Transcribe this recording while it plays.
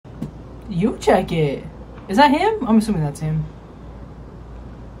You check it. Is that him? I'm assuming that's him.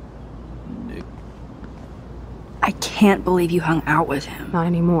 I can't believe you hung out with him. Not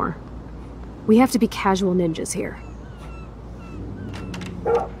anymore. We have to be casual ninjas here.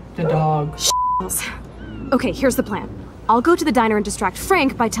 The dog. Okay, here's the plan. I'll go to the diner and distract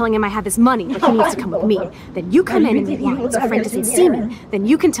Frank by telling him I have his money, but he needs to come with me. Then you come in and rewind so Frank doesn't see me. Then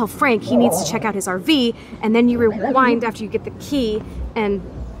you can tell Frank he needs to check out his RV, and then you rewind after you get the key, and...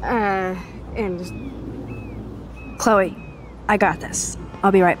 Chloe, I got this.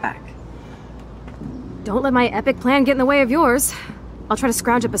 I'll be right back. Don't let my epic plan get in the way of yours. I'll try to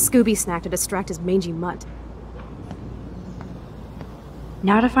scrounge up a Scooby snack to distract his mangy mutt.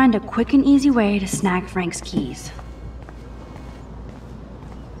 Now to find a quick and easy way to snag Frank's keys.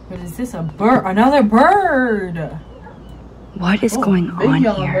 What is this? A bird? Another bird! What is going on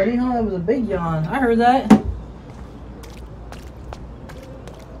yawn, here? Buddy, huh? That was a big yawn. I heard that.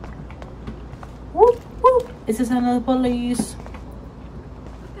 Whoop, whoop. Is this another police?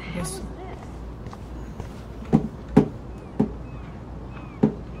 What the hell is this?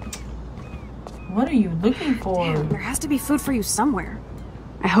 What are you looking for? Damn, there has to be food for you somewhere.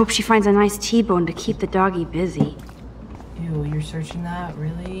 I hope she finds a nice T-bone to keep the doggy busy. Ew, you're searching that?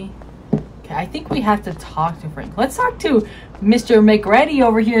 Really? Okay, I think we have to talk to Frank. Let's talk to Mr. McReady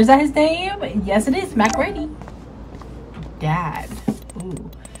over here. Is that his name? Yes, it is. McReady. Dad. Ooh.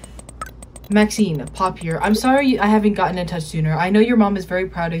 Maxine, Pop here. I'm sorry I haven't gotten in touch sooner. I know your mom is very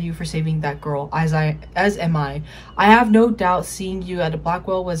proud of you for saving that girl, as am I. I have no doubt sending you to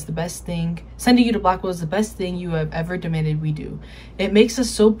Blackwell was the best thing you have ever demanded we do. It makes us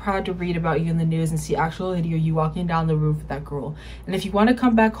so proud to read about you in the news and see actual video you walking down the roof with that girl. And if you want to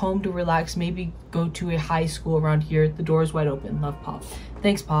come back home to relax, maybe go to a high school around here. The door is wide open. Love, Pop.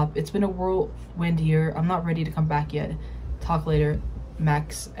 Thanks, Pop. It's been a whirlwind year. I'm not ready to come back yet. Talk later.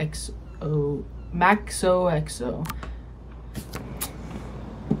 Maxo.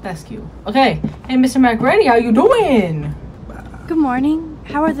 That's cute. Okay. Hey, Mr. McReady, how you doing? Good morning.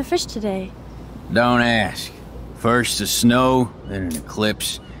 How are the fish today? Don't ask. First the snow, then an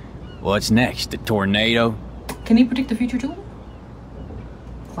eclipse. What's next? A tornado? Can he predict the future too?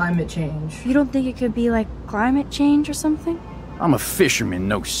 Climate change. You don't think it could be like climate change or something? I'm a fisherman,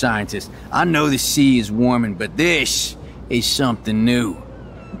 no scientist. I know the sea is warming, but this is something new.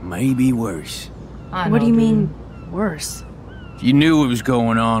 Maybe worse. What do you mean, worse? If you knew what was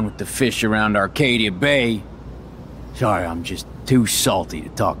going on with the fish around Arcadia Bay... Sorry, I'm just too salty to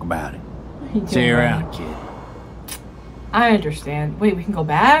talk about it. See you around, kid. I understand. Wait, we can go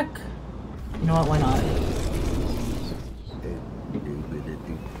back? You know what, why not?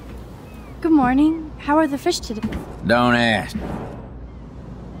 Good morning. How are the fish today? Don't ask.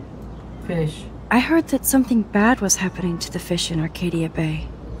 Fish. I heard that something bad was happening to the fish in Arcadia Bay.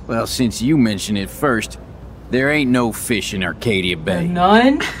 Well, since you mentioned it first, there ain't no fish in Arcadia Bay.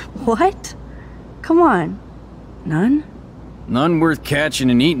 None? What? Come on. None? None worth catching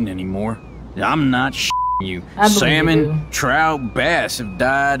and eating anymore. I'm not you. Salmon, trout, bass have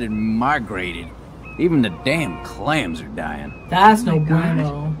died and migrated. Even the damn clams are dying. That's no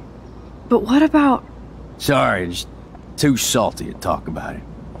bueno. But what about... Sorry, just too salty to talk about it.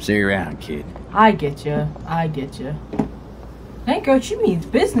 See you around, kid. I get you. Hey, girl, she means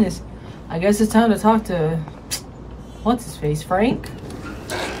business. I guess it's time to talk to... What's his face? Frank?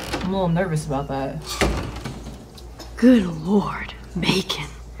 I'm a little nervous about that. Good lord. Bacon.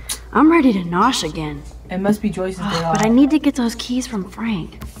 I'm ready to nosh again. It must be Joyce's day off. But I need to get those keys from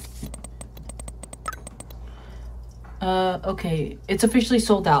Frank. Okay. It's officially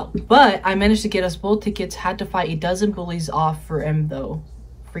sold out. But I managed to get us both tickets. Had to fight a dozen bullies off for M, though.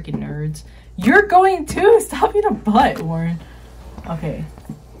 Freaking nerds. You're going too! Stop being a butt, Warren. Okay.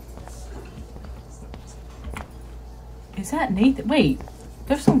 Is that Nathan? Wait.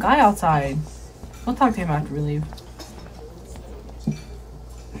 There's some guy outside. We'll talk to him after we leave.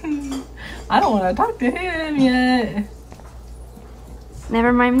 I don't want to talk to him yet.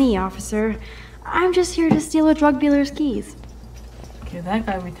 Never mind me, officer. I'm just here to steal a drug dealer's keys. Okay, that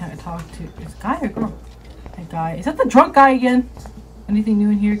guy we talked to. Is guy or girl? That guy. Is that the drunk guy again? Anything new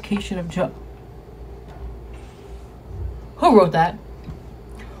in here? Case should have jumped. Who wrote that?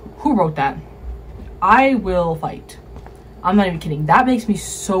 Who wrote that? I will fight. I'm not even kidding. That makes me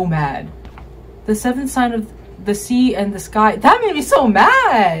so mad. The seventh sign of the sea and the sky. That made me so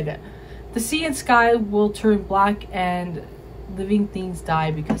mad. The sea and sky will turn black and living things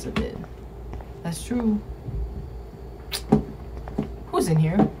die because of it. That's true. Who's in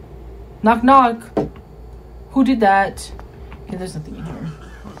here? Knock knock. Who did that? Okay, there's nothing in here.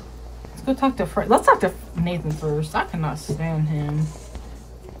 Let's go talk to Frank. Let's talk to Nathan first. I cannot stand him.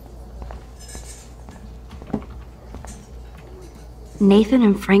 Nathan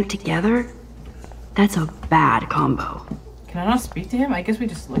and Frank together? That's a bad combo. Can I not speak to him? I guess we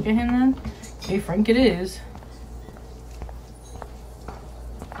just look at him then. Hey, Frank, it is.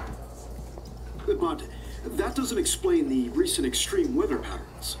 But that doesn't explain the recent extreme weather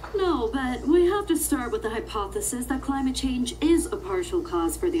patterns. No, but we have to start with the hypothesis that climate change is a partial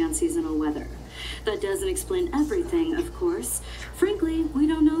cause for the unseasonal weather. That doesn't explain everything, of course. Frankly, we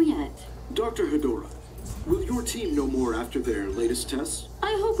don't know yet. Dr. Hedora, will your team know more after their latest tests?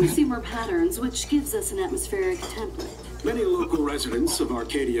 I hope we see more patterns, which gives us an atmospheric template. Many local residents of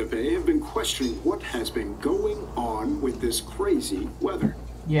Arcadia Bay have been questioning what has been going on with this crazy weather.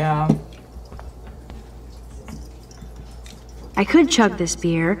 Yeah. I could chug this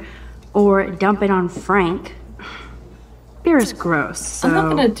beer, or dump it on Frank. Beer is gross, so... I'm not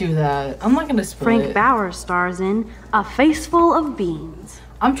gonna do that. I'm not gonna split Frank it. Bauer stars in A Face Full of Beans.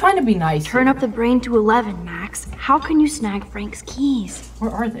 I'm trying to be nice. Turn here. up the brain to 11, Max. How can you snag Frank's keys?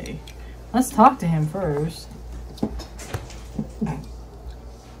 Where are they? Let's talk to him first.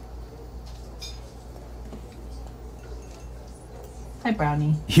 Hi,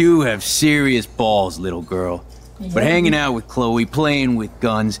 Brownie. You have serious balls, little girl. But hanging out with Chloe, playing with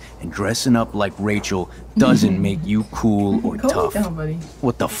guns, and dressing up like Rachel doesn't make you cool or tough. Down, buddy.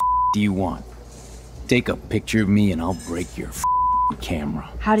 What the f do you want? Take a picture of me and I'll break your camera.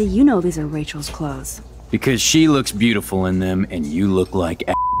 How do you know these are Rachel's clothes? Because she looks beautiful in them and you look like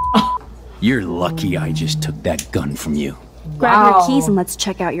You're lucky I just took that gun from you. Grab your Wow. keys and let's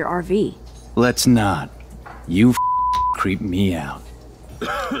check out your RV. Let's not. You creep me out.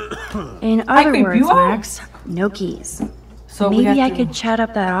 In other creep words, you out? Max, no keys. So we Maybe have I to... could chat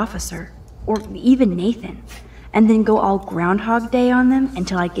up that officer, or even Nathan, and then go all Groundhog Day on them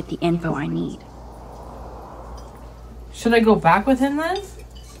until I get the info I need. Should I go back with him then?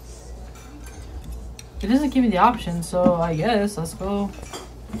 It doesn't give me the option, so I guess let's go.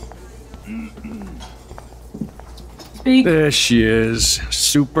 Speak. There she is,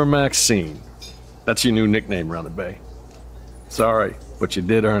 Super Maxine. That's your new nickname around the bay. Sorry, but you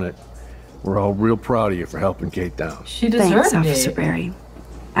did earn it. We're all real proud of you for helping Kate down. She deserved Thanks, Officer it. Barry.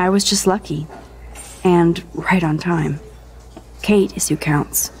 I was just lucky. And right on time. Kate is who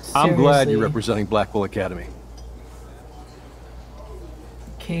counts. I'm glad you're Seriously. representing Blackwell Academy.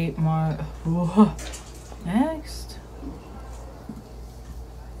 Kate Mar. Ooh. Next.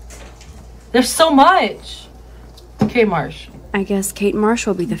 There's so much. Kate Marsh. I guess Kate Marsh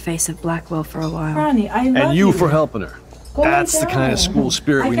will be the face of Blackwell for a while. Ronnie, I love And you for helping her. Go That's the down. kind of school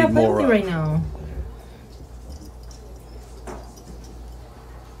spirit we I need more got of. right now.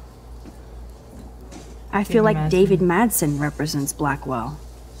 I feel like Madsen. David Madsen represents Blackwell.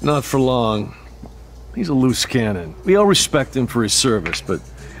 Not for long. He's a loose cannon. We all respect him for his service, but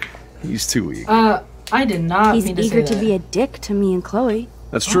he's too eager. I did not He's mean to eager say to that. be a dick to me and Chloe.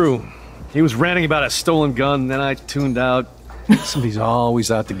 That's true. He was ranting about a stolen gun, then I tuned out. Somebody's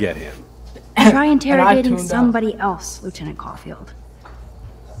always out to get him. Try interrogating tuned out. somebody else, Lieutenant Caulfield.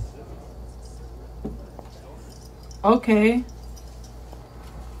 Okay.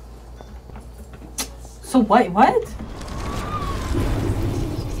 So what?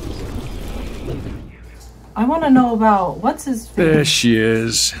 I want to know about what's his There face. she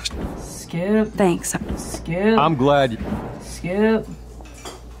is. Skip. Thanks. Skip. I'm glad you... Skip.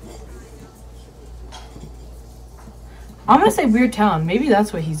 I'm gonna say weird town. Maybe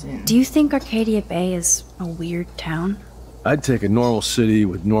that's what he's in. Do you think Arcadia Bay is a weird town? I'd take a normal city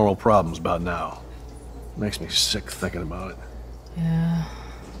with normal problems about now. Makes me sick thinking about it. Yeah.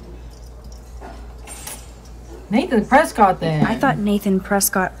 Nathan Prescott then. I thought Nathan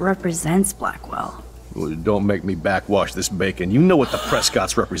Prescott represents Blackwell. Well, don't make me backwash this bacon. You know what the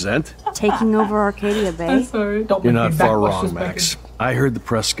Prescotts represent. Taking over Arcadia I'm Bay? sorry. Don't You're make not me far backwash wrong, this Max. bacon. I heard the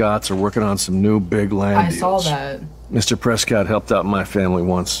Prescotts are working on some new big land I deals. saw that. Mr. Prescott helped out my family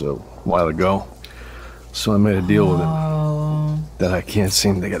once a while ago. So I made a deal with him Oh, that I can't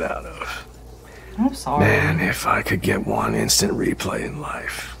seem to get out of. I'm sorry. Man, if I could get one instant replay in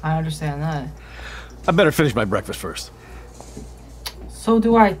life. I understand that. I better finish my breakfast first. So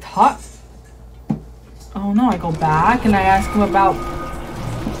do I talk? Oh no, I go back and I ask him about...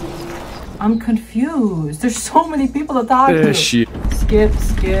 I'm confused. There's so many people to talk There to. she... Skip.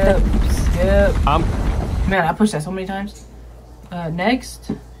 I'm... Man, I pushed that so many times.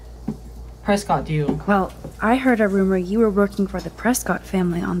 Next. Prescott deal. Well, I heard a rumor you were working for the Prescott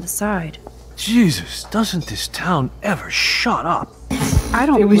family on the side. Jesus, doesn't this town ever shut up? I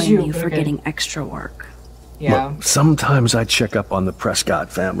don't It was blame you, you for okay. getting extra work. Yeah. Look, sometimes I check up on the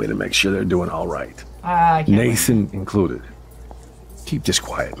Prescott family to make sure they're doing all right. I can't. Nathan included. Keep this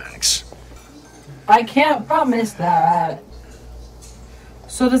quiet, Max. I can't promise that.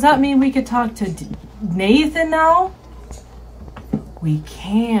 So does that mean we could talk to Nathan now? We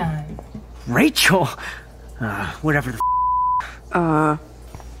can. Rachel? Whatever the Oh,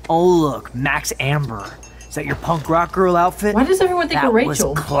 look, Max Amber. Is that your punk rock girl outfit? Why does everyone think we're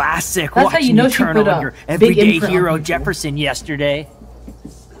Rachel? That was classic. That's how you know she put on your everyday hero Jefferson yesterday.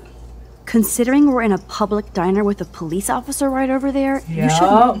 Considering we're in a public diner with a police officer right over there, you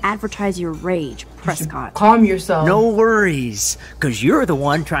shouldn't advertise your rage, Prescott. Calm yourself. No worries, because you're the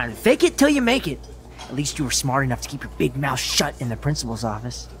one trying to fake it till you make it. At least you were smart enough to keep your big mouth shut in the principal's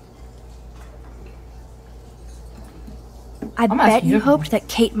office. I bet you hoped that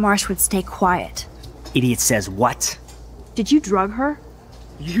Kate Marsh would stay quiet. Idiot says what? Did you drug her?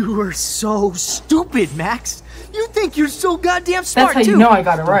 You are so stupid, Max. You think you're so goddamn smart, That's how you know I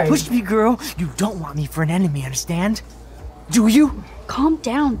got it right. Don't push me, girl. You don't want me for an enemy, understand? Do you? Calm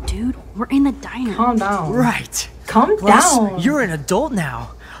down, dude. We're in the diner. Calm down. Right. Calm down. You're an adult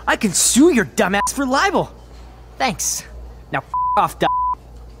now. I can sue your dumbass for libel. Thanks. Now off,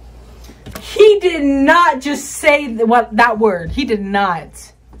 He did not just say that word. He did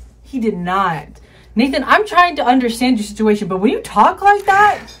not. He did not. Nathan, I'm trying to understand your situation, but when you talk like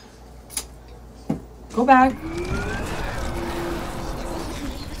that, go back.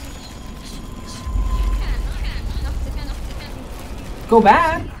 Go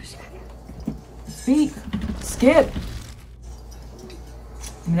back. Speak. Skip.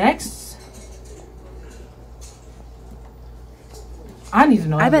 Next. I need to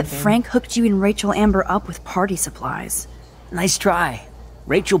know I bet everything. Frank hooked you and Rachel Amber up with party supplies. Nice try.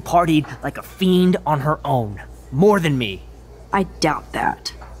 Rachel partied like a fiend on her own. More than me. I doubt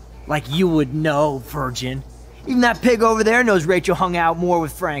that. Like you would know, virgin. Even that pig over there knows Rachel hung out more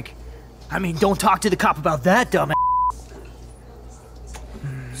with Frank. I mean, don't talk to the cop about that, dumbass.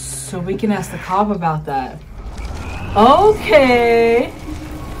 So we can ask the cop about that. Okay.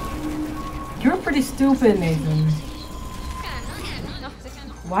 You're pretty stupid, Nathan.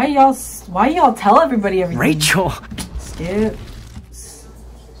 Why y'all tell everybody everything? Rachel. Skip.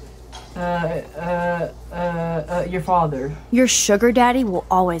 Your father. Your sugar daddy will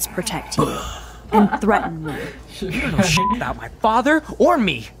always protect you. And threaten you. You don't know shit about my father or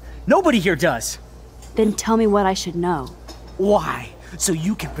me. Nobody here does. Then tell me what I should know. Why? So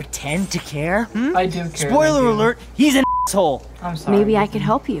you can pretend to care? I do care. Spoiler alert, he's an asshole. I'm sorry. Maybe I could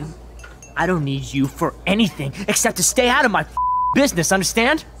help you. I don't need you for anything except to stay out of my business,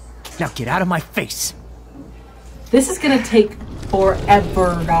 understand? Now get out of my face. This is gonna take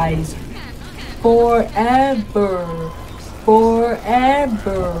forever, guys. Forever.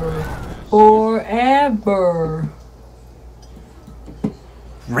 Forever. Forever.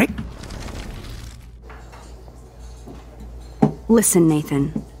 Right? Listen,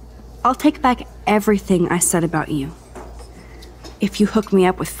 Nathan. I'll take back everything I said about you. If you hook me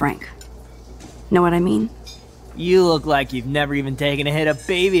up with Frank. Know what I mean? You look like you've never even taken a hit of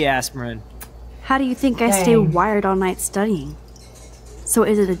baby aspirin. How do you think I stay wired all night studying? So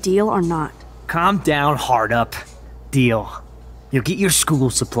is it a deal or not? Calm down, hard up. Deal. You'll get your school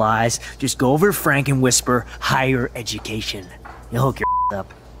supplies. Just go over to Frank and whisper higher education. You'll hook your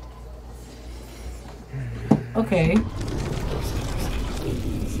up. Okay.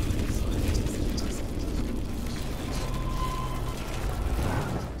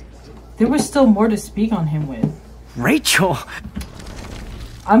 There was still more to speak on him with. Rachel!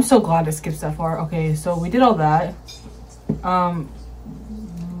 I'm so glad it skips that far. Okay, so we did all that.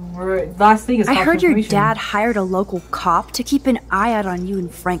 Last thing is I heard your dad hired a local cop to keep an eye out on you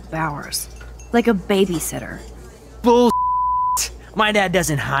and Frank Bowers. Like a babysitter. Bull. My dad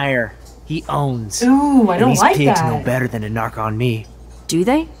doesn't hire. He owns. Ooh, I don't like that. These pigs know better than to narc on me. Do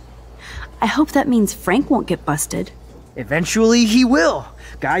they? I hope that means Frank won't get busted. Eventually he will.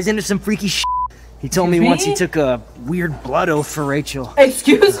 Guy's into some freaky shit. He told me once he took a weird blood oath for Rachel.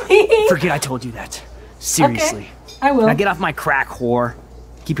 Excuse me? Forget I told you that. Seriously. Okay, I will. Now get off my crack, whore.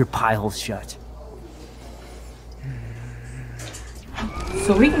 Keep your pie holes shut.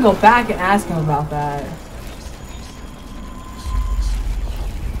 So we can go back and ask him about that.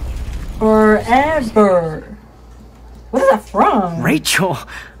 Forever. What is that from? Rachel.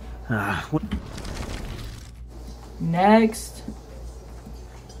 Next.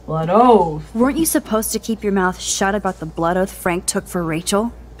 Blood oath. Weren't you supposed to keep your mouth shut about the blood oath Frank took for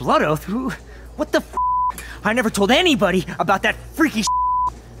Rachel? Blood oath? What the f? I never told anybody about that freaky shit.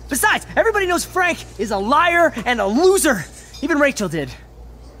 Besides, everybody knows Frank is a liar and a loser. Even Rachel did.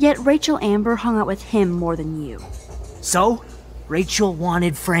 Yet Rachel Amber hung out with him more than you. So, Rachel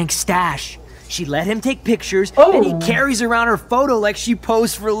wanted Frank's stash. She let him take pictures, and he carries around her photo like she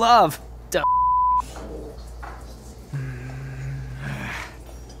posed for love.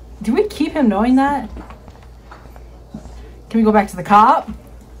 Do we keep him knowing that? Can we go back to the cop?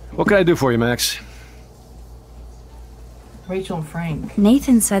 What can I do for you, Max? Rachel and Frank.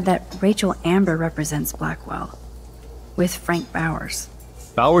 Nathan said that Rachel Amber represents Blackwell, with Frank Bowers.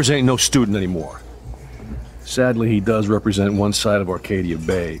 Bowers ain't no student anymore. Sadly, he does represent one side of Arcadia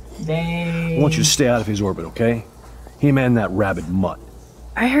Bay. Dang. I want you to stay out of his orbit, okay? Him and that rabid mutt.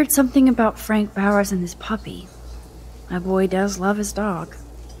 I heard something about Frank Bowers and his puppy. My boy does love his dog.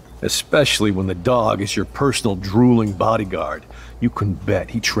 Especially when the dog is your personal drooling bodyguard. You can bet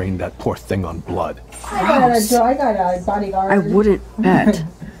he trained that poor thing on blood. I got a bodyguard. I wouldn't bet.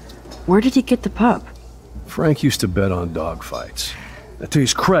 Where did he get the pup? Frank used to bet on dog fights. Now, to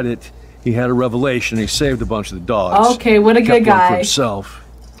his credit, he had a revelation. He saved a bunch of the dogs. Okay, what a good Kept one guy. for himself.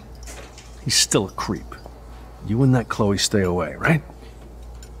 He's still a creep. You and that Chloe stay away, right?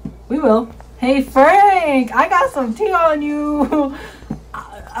 We will. Hey, Frank! I got some tea on you!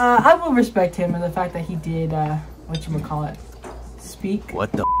 I will respect him and the fact that he did, whatchamacallit, speak.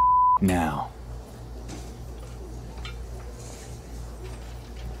 What the now?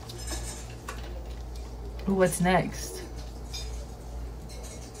 Ooh, what's next?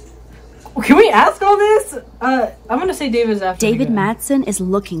 Can we ask all this? I'm gonna say David's after. David Madsen is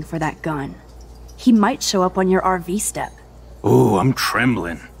looking for that gun. He might show up on your RV step. Ooh, I'm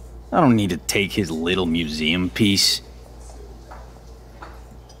trembling. I don't need to take his little museum piece.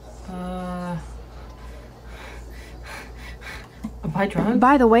 Buy drugs?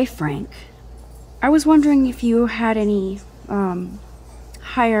 By the way, Frank, I was wondering if you had any,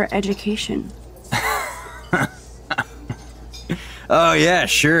 higher education. Oh yeah,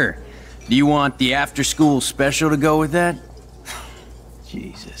 sure. Do you want the after-school special to go with that?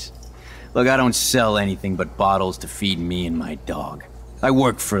 Jesus. Look, I don't sell anything but bottles to feed me and my dog. I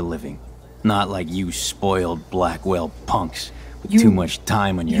work for a living. Not like you spoiled Blackwell punks with too much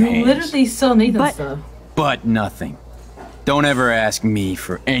time on your hands. You literally sell Nathan stuff. But nothing. Don't ever ask me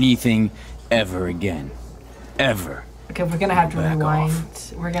for anything ever again. Ever. Okay, we're gonna have to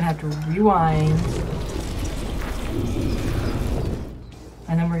rewind. We're gonna have to rewind.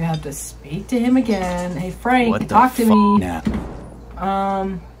 And then we're gonna have to speak to him again. Hey, Frank, talk to me.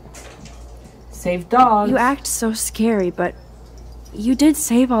 Now? Save dogs. You act so scary, but you did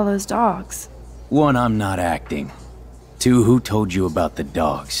save all those dogs. One, I'm not acting. Two, who told you about the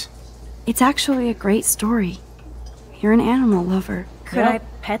dogs? It's actually a great story. You're an animal lover. Could I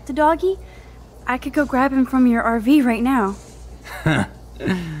pet the doggy? I could go grab him from your RV right now.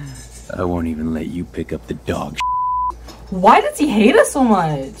 I won't even let you pick up the dog. Why does he hate us so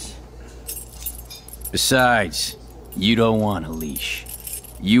much? Besides, you don't want a leash.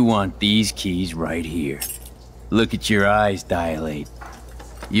 You want these keys right here. Look at your eyes dilate.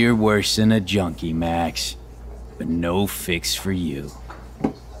 You're worse than a junkie, Max. But no fix for you.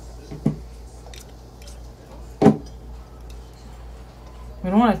 We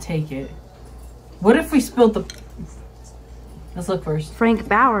don't want to take it. What if we spilled the... Let's look first. Frank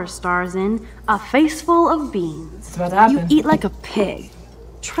Bowers stars in A Face Full of Beans. It's about to happen. You eat like a pig.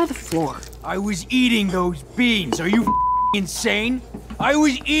 Try the floor. I was eating those beans. Are you insane? I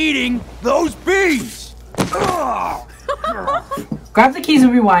was eating those beans! Grab the keys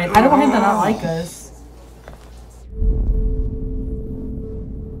and rewind. I don't want him to not like us.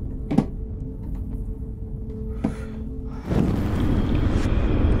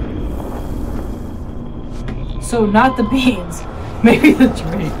 So not the beans, maybe the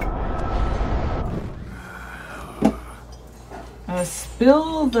drink.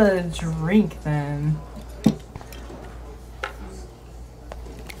 Spill the drink then.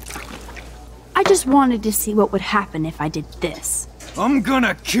 I just wanted to see what would happen if I did this. I'm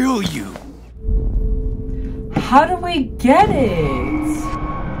gonna kill you. How do we get it?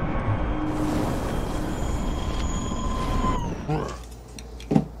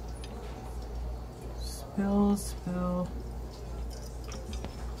 Spill.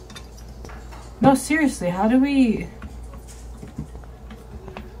 No, seriously, how do we...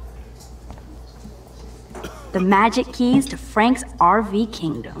 The magic keys to Frank's RV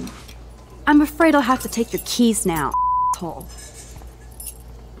kingdom. I'm afraid I'll have to take your keys now, asshole.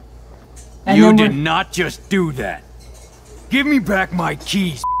 You did not just do that. Give me back my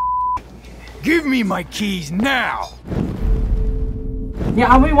keys. Give me my keys now. Yeah,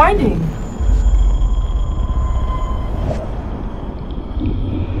 I'm rewinding.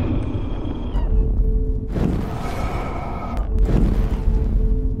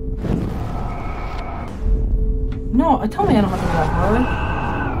 No, tell me I don't have to do that hard.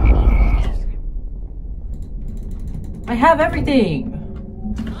 I have everything.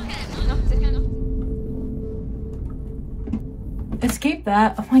 It's escape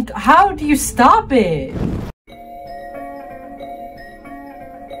that. Oh my god, how do you stop it?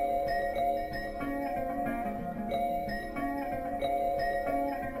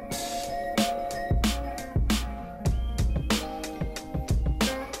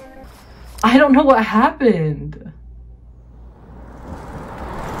 I don't know what happened.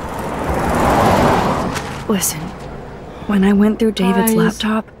 Listen, when I went through David's Guys.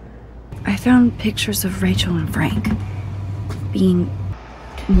 laptop, I found pictures of Rachel and Frank being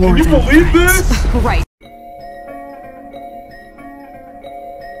more than friends. Right.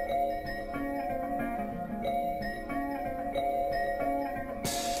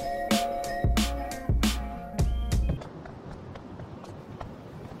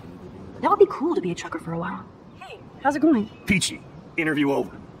 That would be cool to be a trucker for a while. Hey, how's it going? Peachy. Interview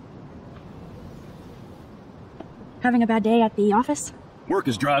over. Having a bad day at the office? Work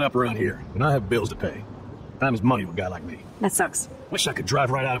is dried up around here, and I have bills to pay. Time is money to a guy like me. That sucks. Wish I could drive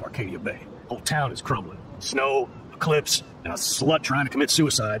right out of Arcadia Bay. Whole town is crumbling. Snow, eclipse, and a slut trying to commit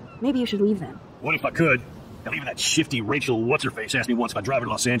suicide. Maybe you should leave then. What if I could? Hell, even that shifty Rachel What's-Her-Face asked me once if I'd drive her to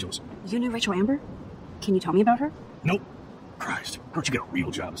Los Angeles. You knew Rachel Amber? Can you tell me about her? Nope. Christ, why don't you get a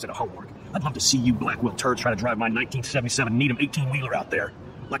real job instead of homework? I'd love to see you Blackwell turds try to drive my 1977 Needham 18-wheeler out there.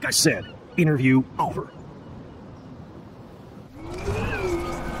 Like I said, interview over.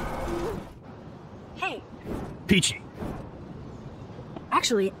 Hey, Peachy.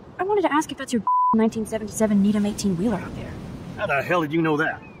 actually, I wanted to ask if that's your 1977 Needham 18-wheeler out there. How the hell did you know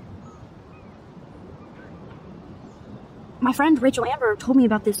that? My friend Rachel Amber told me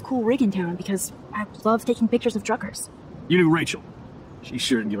about this cool rig in town because I love taking pictures of truckers. You knew Rachel. She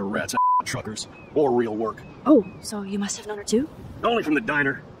sure didn't give a rat's ass about truckers or real work. Oh, so you must have known her too? Only from the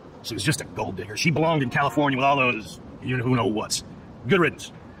diner. She was just a gold digger. She belonged in California with all those you know whats. Good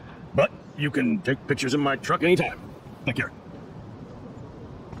riddance. But you can take pictures in my truck anytime. Take care.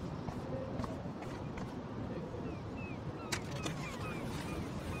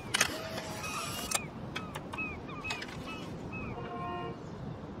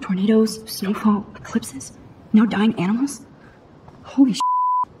 Tornadoes, snowfall, eclipses, no dying animals? Holy shit.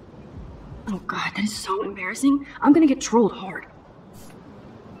 Oh god, that is so embarrassing. I'm gonna get trolled hard.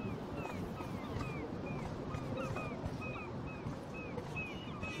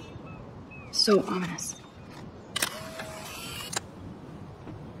 So ominous.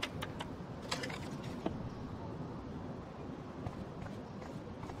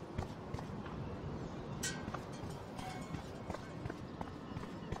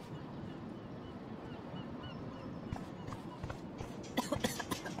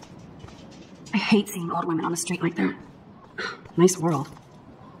 I hate seeing old women on the street like that. Nice world.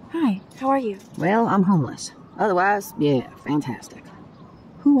 Hi, how are you? Well, I'm homeless. Otherwise, yeah, fantastic.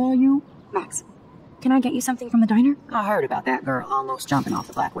 Who are you? Max, can I get you something from the diner? I heard about that girl almost jumping off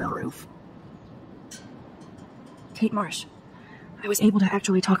the Blackwell roof. Kate Marsh. I was able to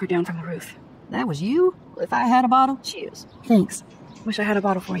actually talk her down from the roof. That was you? If I had a bottle, cheers. Thanks. Wish I had a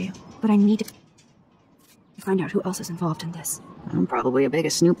bottle for you. But I need to find out who else is involved in this. I'm probably a bigger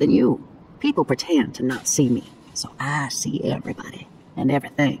snoop than you. People pretend to not see me, so I see everybody and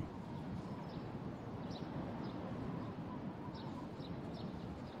everything.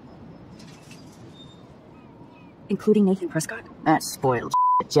 Including Nathan Prescott? That spoiled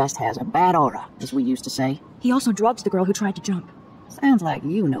just has a bad aura, as we used to say. He also drugged the girl who tried to jump. Sounds like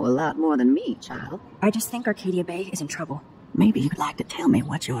you know a lot more than me, child. I just think Arcadia Bay is in trouble. Maybe you'd like to tell me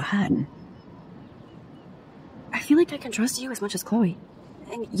what you're hiding. I feel like I can trust you as much as Chloe.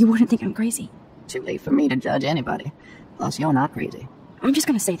 And you wouldn't think I'm crazy. Too late for me to judge anybody. Plus, you're not crazy. I'm just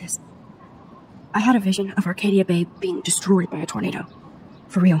gonna say this. I had a vision of Arcadia Bay being destroyed by a tornado.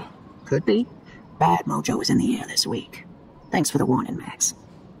 For real. Could be. Bad mojo is in the air this week. Thanks for the warning, Max.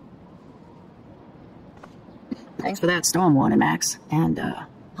 Thanks for that storm warning, Max. And,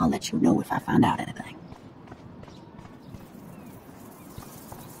 I'll let you know if I find out anything.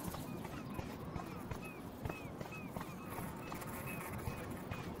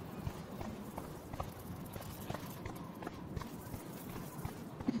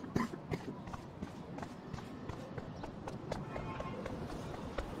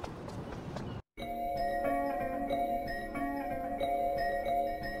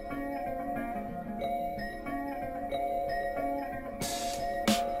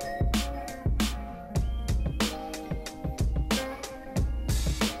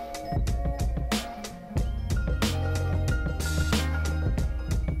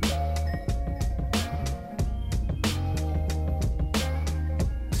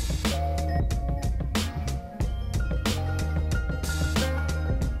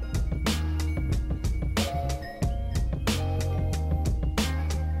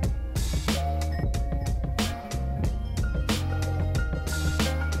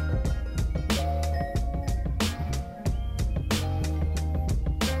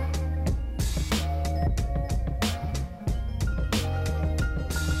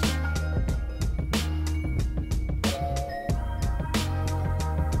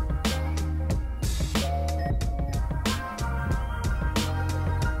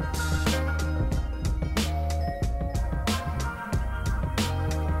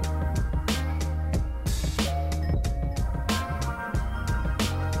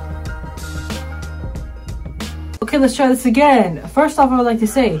 Okay, let's try this again. First off, I would like to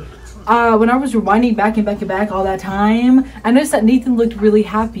say, when I was rewinding back and back and back all that time, I noticed that Nathan looked really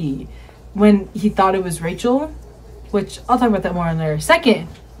happy when he thought it was Rachel, which I'll talk about that more in there. Second,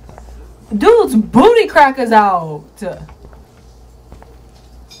 dude's booty crackers out.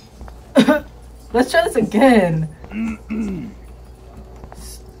 Let's try this again.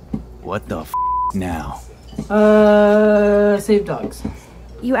 What the f now? Save dogs.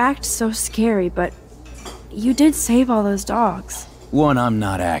 You act so scary, but you did save all those dogs. One, I'm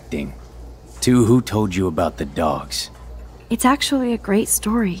not acting. Two, who told you about the dogs? It's actually a great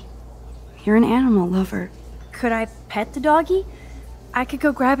story. You're an animal lover. Could I pet the doggy? I could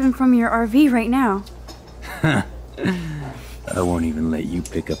go grab him from your RV right now. I won't even let you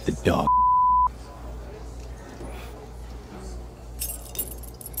pick up the dog.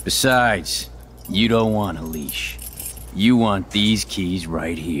 Besides, you don't want a leash. You want these keys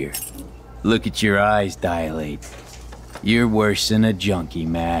right here. Look at your eyes dilate. You're worse than a junkie,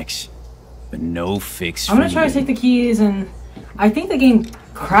 Max. But no fix for you. I'm gonna try to take the keys, and I think the game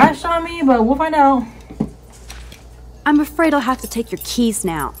crashed on me, but we'll find out. I'm afraid I'll have to take your keys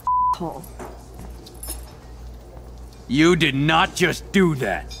now, hole. You did not just do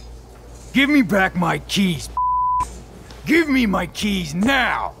that. Give me back my keys. Give me my keys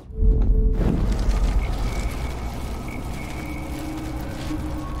now.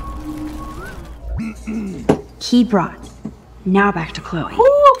 Key brought. Now back to Chloe.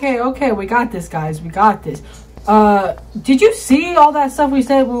 Ooh, okay, we got this, guys. We got this. Did you see all that stuff we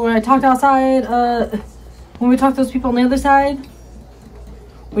said when I talked outside? When we talked to those people on the other side?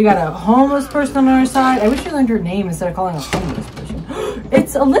 We got a homeless person on our side. I wish we learned her name instead of calling a homeless person.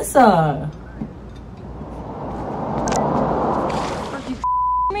 It's Alyssa. Are you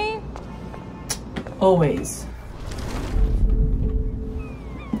me? Always.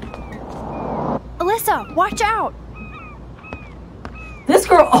 Alyssa, watch out! This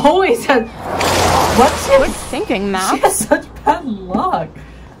girl always has... What's she? Good thinking, Max. She has such bad luck.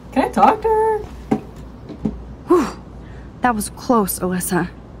 Can I talk to her? Whew. That was close, Alyssa.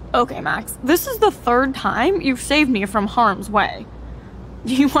 Okay, Max. This is the third time you've saved me from harm's way.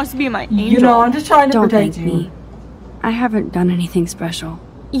 You must be my angel. You know, I'm just trying to protect you. Me. I haven't done anything special.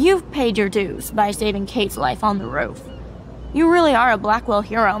 You've paid your dues by saving Kate's life on the roof. You really are a Blackwell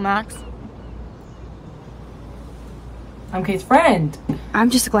hero, Max. I'm Kate's friend. I'm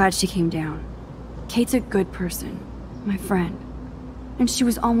just glad she came down. Kate's a good person. My friend. And she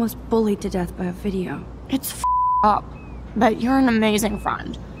was almost bullied to death by a video. It's up, but you're an amazing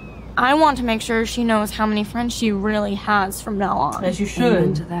friend. I want to make sure she knows how many friends she really has from now on. As you should.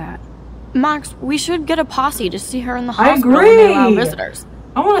 Amen to that. Max, we should get a posse to see her in the hospital I agree. when they allow visitors.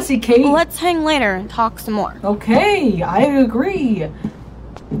 I want to see Kate. Let's hang later and talk some more. Okay, I agree.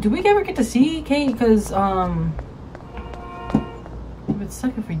 Do we ever get to see Kate? Because, it would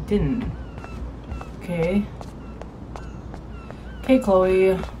suck if we didn't. Okay. Okay,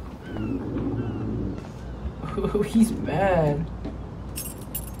 Chloe. Ooh, he's bad.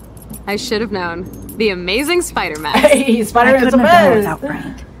 I should have known. The amazing Spider-Man. Hey, Spider-Man's the I couldn't have done it best. without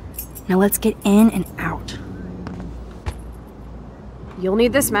Frank. Now let's get in and out. You'll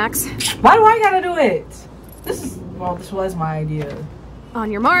need this, Max. Why do I gotta do it? This was my idea.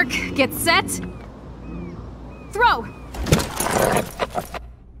 On your mark, get set. Throw!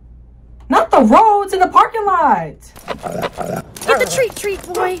 Not the roads in the parking lot. Get the treat,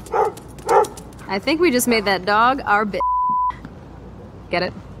 boy! I think we just made that dog our bitch. Get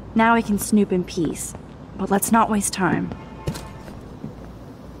it? Now we can snoop in peace. But let's not waste time.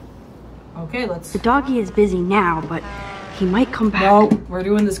 Okay, let's... The doggy is busy now, but he might come back. No, we're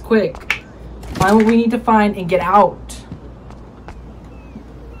doing this quick. Find what we need to find and get out.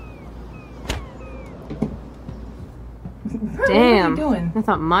 Damn. What are you doing? I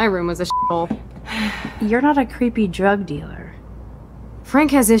thought my room was a shithole. You're not a creepy drug dealer.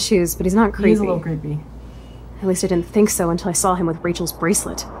 Frank has issues, but he's not creepy. He's a little creepy. At least I didn't think so until I saw him with Rachel's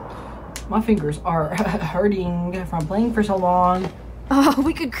bracelet. My fingers are hurting from playing for so long. Oh,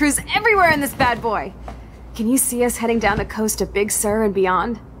 we could cruise everywhere in this bad boy. Can you see us heading down the coast to Big Sur and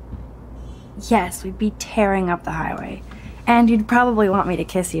beyond? Yes, we'd be tearing up the highway. And you'd probably want me to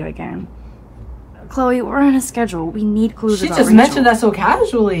kiss you again. Chloe, we're on a schedule. We need clues She about just Rachel. mentioned that so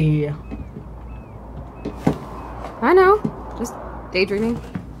casually. I know. Just daydreaming.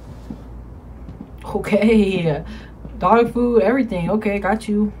 Okay. Dog food, everything. Okay, got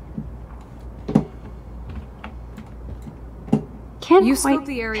you. Can't You quite scoped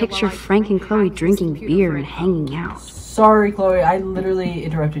the area picture while I Frank and tried Chloe to drinking computer beer for and it. hanging out. Sorry, Chloe. I literally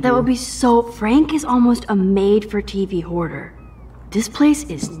interrupted That you. would be so... Frank is almost a made-for-TV hoarder. This place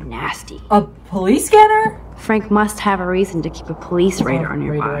is nasty. A police scanner? Frank must have a reason to keep a police radar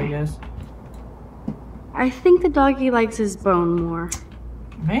nearby. I guess. I think the doggy likes his bone more.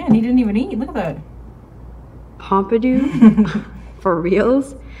 Man, he didn't even eat. Look at that. Pompidou? For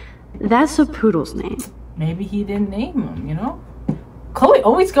reals? That's a poodle's name. Maybe he didn't name him, you know? Chloe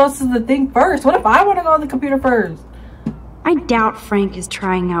always goes to the thing first. What if I want to go on the computer first? I doubt Frank is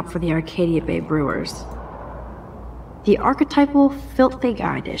trying out for the Arcadia Bay Brewers. The archetypal filthy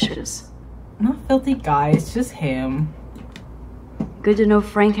guy dishes. Not filthy guy, it's just him. Good to know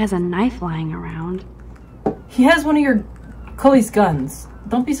Frank has a knife lying around. He has one of your Chloe's guns.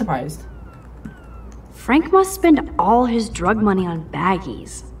 Don't be surprised. Frank must spend all his drug money on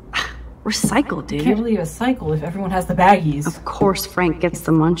baggies. Recycle, dude. Can't believe a cycle if everyone has the baggies. Of course Frank gets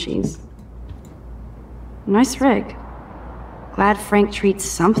the munchies. Nice rig. Glad Frank treats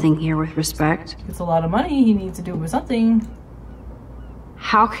something here with respect. It's a lot of money. He needs to do it with something.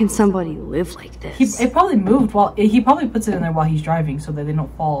 How can somebody live like this? It probably moved while... He probably puts it in there while he's driving so that they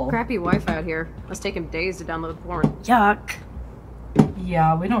don't fall. Crappy Wi-Fi out here. Must take him days to download porn. Yuck.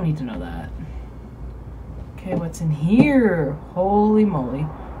 Yeah, we don't need to know that. Okay, what's in here? Holy moly.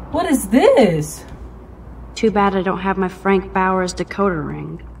 What is this? Too bad I don't have my Frank Bowers decoder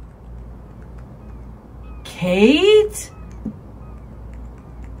ring. Kate?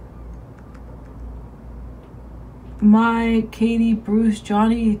 My Katie, Bruce,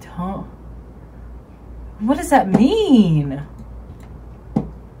 Johnny, Tom. What does that mean?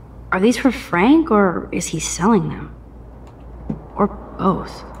 Are these for Frank, or is he selling them? Or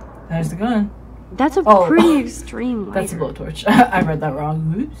both? There's the gun. That's a pretty extreme lighter. That's a blowtorch. I read that wrong.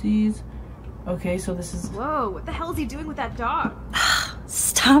 Whoopsies. Okay, so this is... Whoa, what the hell is he doing with that dog?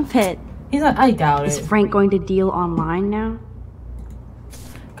 Stop it. He's not... I doubt Is it. Frank going to deal online now?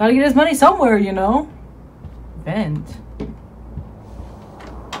 Gotta get his money somewhere, you know? Vent.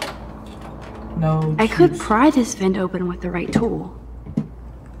 No. I could pry this vent open with the right tool.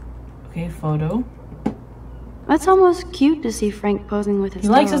 Okay, photo. That's almost cute to see Frank posing with his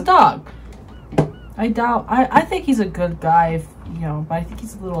dog. He likes his dog. I doubt... I think he's a good guy, if, you know, but I think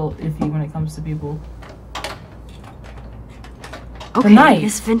he's a little iffy when it comes to people. Okay, the knife.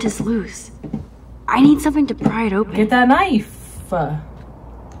 this vent is loose. I need something to pry it open. Get that knife.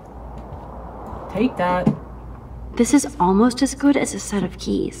 Take that. This is almost as good as a set of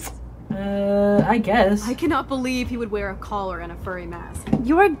keys. I guess. I cannot believe he would wear a collar and a furry mask.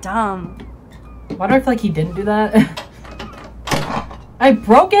 You're dumb. Why do I feel like he didn't do that? I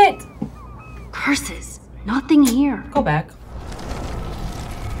broke it! Curses. Nothing here. Go back.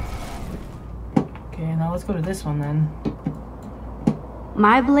 Okay, now let's go to this one then.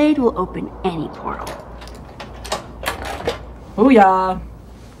 My blade will open any portal. Booyah!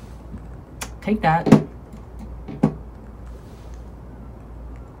 Take that.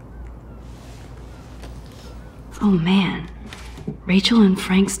 Oh man. Rachel and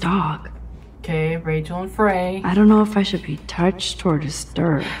Frank's dog. Okay, Rachel and Frey. I don't know if I should be touched or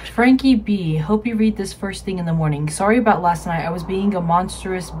disturbed. Frankie B, hope you read this first thing in the morning. Sorry about last night. I was being a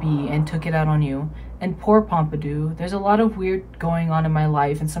monstrous bee and took it out on you. And poor Pompidou. There's a lot of weird going on in my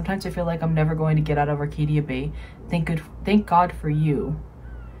life, and sometimes I feel like I'm never going to get out of Arcadia Bay. Thank God for you.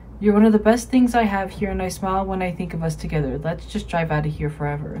 You're one of the best things I have here, and I smile when I think of us together. Let's just drive out of here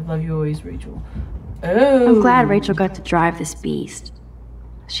forever. Love you always, Rachel. Oh. I'm glad Rachel got to drive this beast.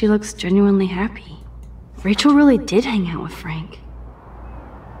 She looks genuinely happy. Rachel really did hang out with Frank.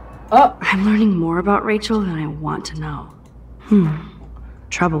 Oh. I'm learning more about Rachel than I want to know.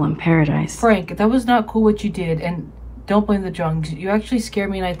 Trouble in paradise. Frank, that was not cool what you did, and don't blame the drugs. You actually scared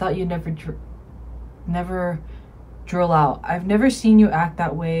me, and I thought you'd never drill out. I've never seen you act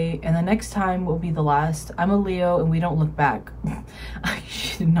that way, and the next time will be the last. I'm a Leo, and we don't look back. I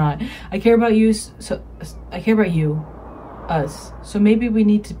should not. I care about you, so I care about you. Us. So maybe we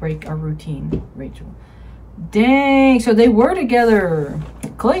need to break our routine, Rachel. Dang, so they were together.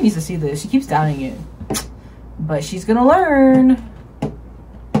 Chloe needs to see this. She keeps doubting it. But she's gonna learn.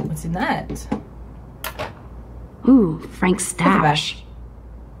 What's in that? Ooh, Frank's stash.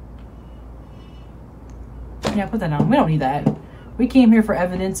 Yeah, put that down. We don't need that. We came here for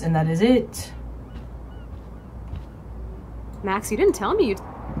evidence, and that is it. Max, you didn't tell me you...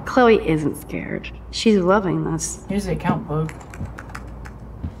 Chloe isn't scared. She's loving this. Here's the account book.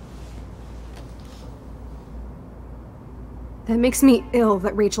 That makes me ill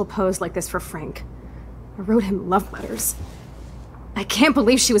that Rachel posed like this for Frank. I wrote him love letters. I can't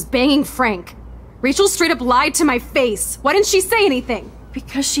believe she was banging Frank. Rachel straight up lied to my face. Why didn't she say anything?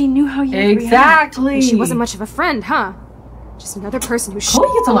 Because she knew how you exactly. She wasn't much of a friend, huh? Just another person who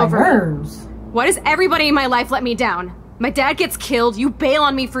Chloe gets on my nerves. Why does everybody in my life let me down? My dad gets killed, you bail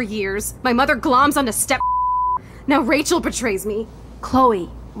on me for years, my mother gloms onto Now Rachel betrays me. Chloe,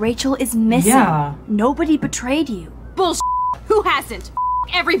 Rachel is missing. Yeah. Nobody betrayed you. Bullshit. Who hasn't?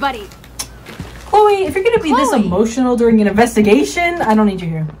 Everybody. Chloe, if you're gonna be this Chloe. emotional during an investigation, I don't need you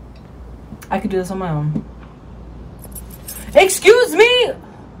here. I could do this on my own. Excuse me!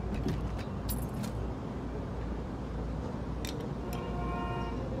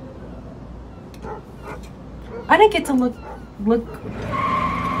 I didn't get to look.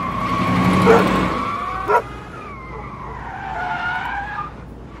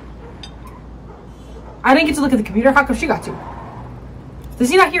 I didn't get to look at the computer. How come she got to? Does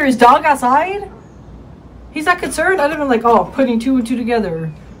he not hear his dog outside? He's not concerned? I'd have been like, oh, putting two and two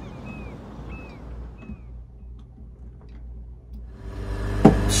together.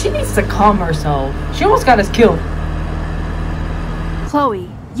 She needs to calm herself. She almost got us killed. Chloe,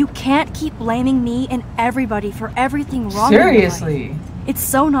 you can't keep blaming me and everybody for everything wrong in your life. Seriously. It's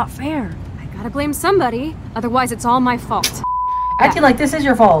so not fair. I gotta blame somebody, otherwise it's all my fault. Acting like this is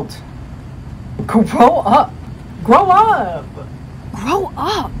your fault. Grow up. Grow up. Grow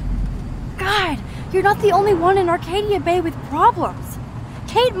up. God, you're not the only one in Arcadia Bay with problems.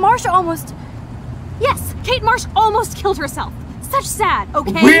 Kate Marsh almost... Yes, Kate Marsh almost killed herself. Such sad,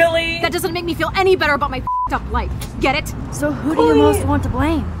 okay? Really? That doesn't make me feel any better about my f***ed up life. Get it? So who do you most want to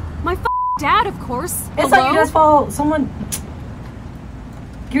blame? My dad, of course. It's not your dad's fault. Someone...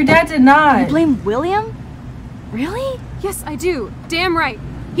 Your dad did not. You blame William? Really? Yes, I do. Damn right.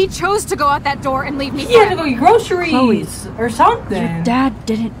 He chose to go out that door and leave me. He had to go get groceries or something. Your dad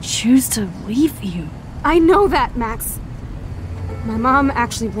didn't choose to leave you. I know that, Max. My mom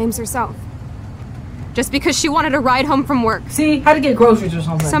actually blames herself. Just because she wanted a ride home from work. See, had to get groceries or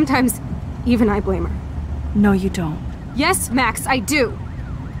something. Sometimes, even I blame her. No, you don't. Yes, Max, I do.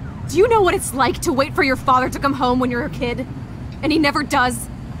 Do you know what it's like to wait for your father to come home when you're a kid? And he never does?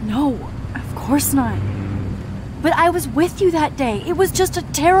 No, of course not. But I was with you that day. It was just a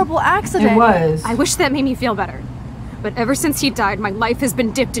terrible accident. It was. I wish that made me feel better. But ever since he died, my life has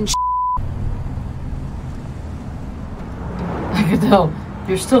been dipped in I could tell.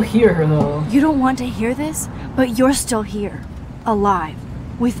 You're still here, though. You don't want to hear this, but you're still here. Alive.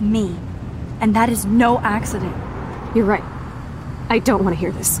 With me. And that is no accident. You're right. I don't want to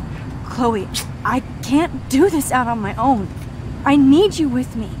hear this. Chloe, I can't do this out on my own. I need you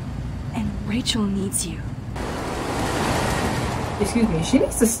with me. And Rachel needs you. Excuse me, she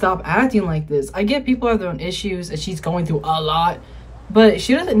needs to stop acting like this. I get people have their own issues and she's going through a lot, but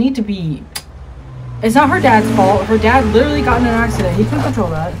she doesn't need to be... It's not her dad's fault. Her dad literally got in an accident. He couldn't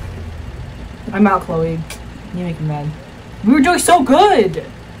control that. I'm out, Chloe. You make me mad. We were doing so good!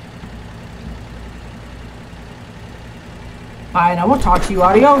 Fine, I won't talk to you.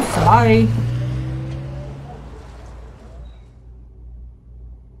 Adios. Bye.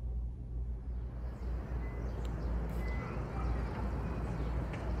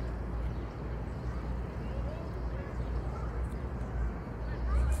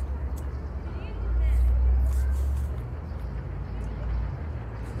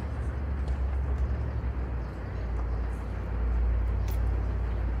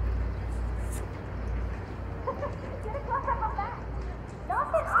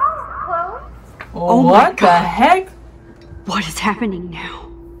 Oh, what the heck? What is happening now?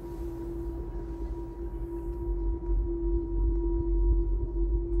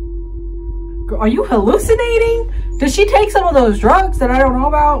 Are you hallucinating? Did she take some of those drugs that I don't know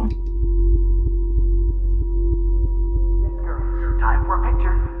about? Yes, girl. Time for a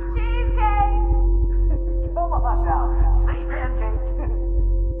picture. Cheesecake! Come on now. Say pancake.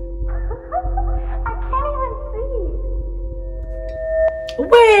 I can't even see.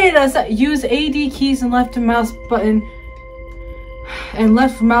 Wait a sec. Use AD keys and left mouse button. And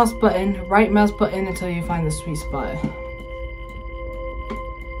left mouse button, right mouse button until you find the sweet spot.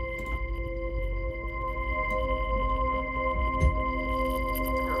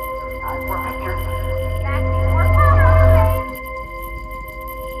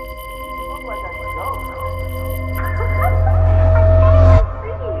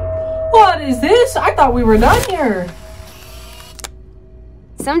 What is this? I thought we were done here.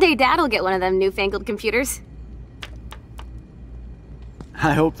 Someday Dad'll get one of them newfangled computers.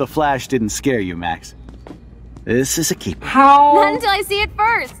 I hope the flash didn't scare you, Max. This is a keeper. How? Not until I see it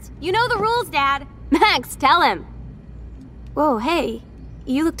first. You know the rules, Dad. Max, tell him. Whoa, hey.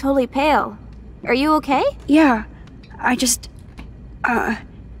 You look totally pale. Are you okay? Yeah, I just... yeah,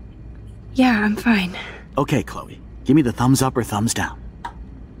 I'm fine. Okay, Chloe. Give me the thumbs up or thumbs down.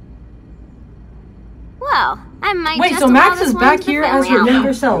 Well, I might Wait, just so allow Max this is one back to the here as family her album.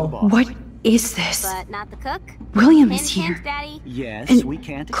 younger self. What is this? But not the cook? William is here. Daddy. Yes, And we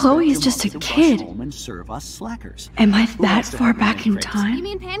can't. Chloe is expect just a your mother to kid. rush home and serve us slackers. Am I Who that wants to far help me back make in crepes? time? You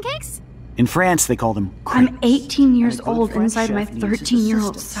mean pancakes? In France, they call them I'm crepes. 18 years And a good old French inside my chef needs his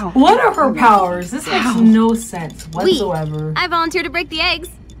 13-year-old assistance. self. What are her powers? This makes How? no sense whatsoever. I volunteer to break the eggs.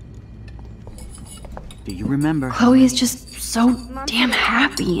 Do you remember? Chloe is just so damn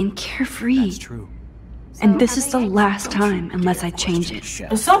happy and carefree. That's true. And this is the last time unless I change it.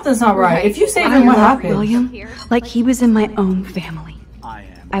 Chef. But something's not right. If you save I him, what love happens? William like he was in my own family. I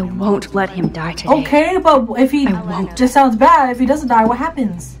am. I won't let him die today. Okay, but if he I won't. just sounds bad, if he doesn't die, what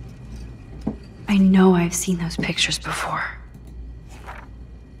happens? I know I've seen those pictures before.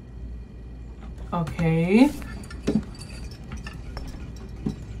 Okay.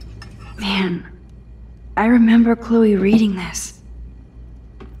 Man, I remember Chloe reading this.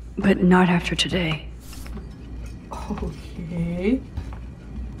 But not after today. Okay.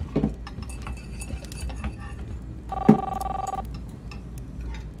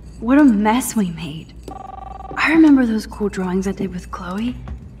 What a mess we made. I remember those cool drawings I did with Chloe.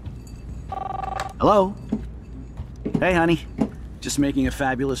 Hello. Hey, honey. Just making a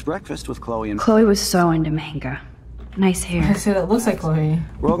fabulous breakfast with Chloe and... Chloe was so into manga. Nice I hair. say that looks like Chloe.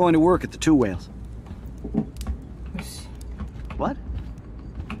 We're all going to work at the Two Whales. What?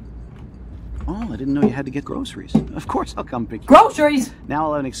 Oh, I didn't know you had to get groceries. Of course I'll come pick you up. Groceries! Now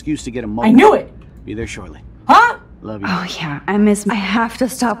I'll have an excuse to get a motor. I knew it! Be there shortly. Huh? Love you. Oh yeah, I have to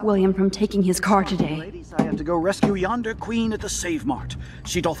stop William from taking his car today. Ladies, I have to go rescue yonder queen at the Save Mart.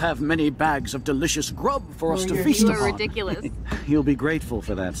 She doth have many bags of delicious grub for us to feast You upon. are ridiculous. You'll be grateful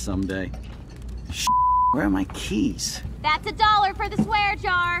for that someday. Where are my keys? That's $1 for the swear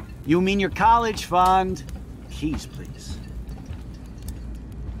jar. You mean your college fund? Keys, please.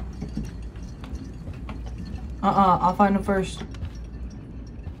 I'll find him first.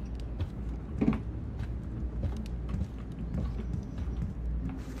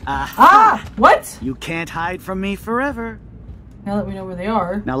 Aha! What? You can't hide from me forever. Now that we know where they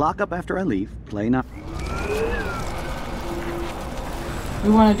are. Now lock up after I leave. Play now. We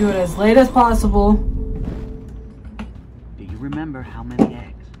want to do it as late as possible. Do you remember how many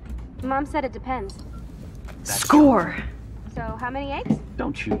eggs? Mom said it depends. Score! So how many eggs?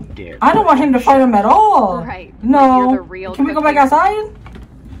 Don't you dare. I don't want him to fight him at all. Right. No. You're the real Can we go cookie. back outside?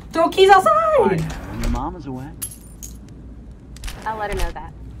 Throw keys outside. When your mom is away. I'll let her know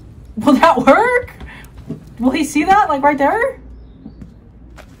that. Will that work? Will he see that? Like right there?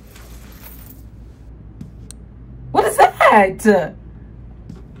 What is that?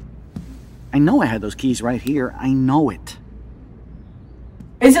 I know I had those keys right here. I know it.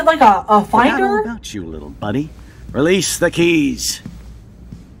 Is it like a Forgot all finder? about you, little buddy. Release the keys.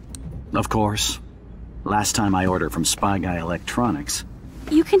 Of course. Last time I ordered from Spy Guy Electronics.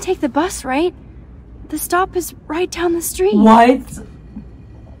 You can take the bus, right? The stop is right down the street. What?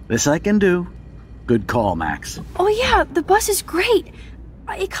 This I can do. Good call, Max. Oh yeah, the bus is great.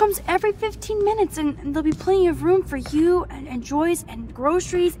 It comes every 15 minutes and there'll be plenty of room for you and Joyce and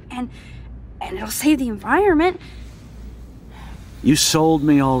groceries and it'll save the environment. You sold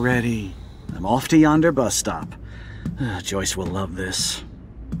me already. I'm off to yonder bus stop. Joyce will love this.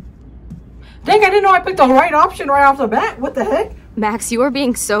 Dang, I didn't know I picked the right option right off the bat. What the heck? Max, you are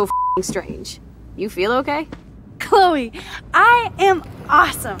being so f***ing strange. You feel okay? Chloe, I am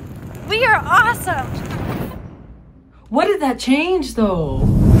awesome. We are awesome. What did that change though?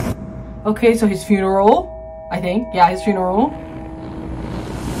 Okay, so his funeral, I think. Yeah, his funeral.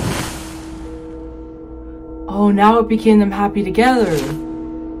 Oh, now it became them happy together.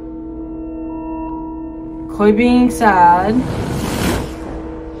 Chloe being sad.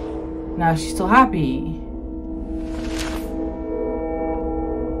 Now she's still happy.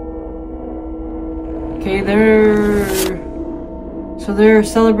 Okay, they're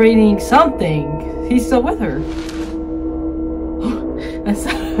celebrating something. He's still with her.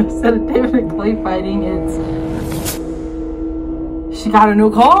 Instead of David and Clay fighting, she got a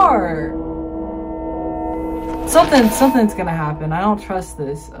new car. Something's gonna happen. I don't trust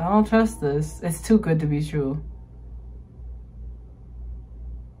this. I don't trust this. It's too good to be true.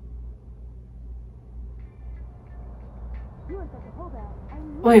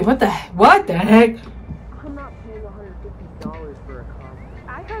 Wait, what the heck? I'm not paying $150 for a car.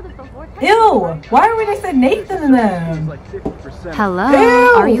 I've heard this before. Ew! Why are we next to Nathan and them? Hello?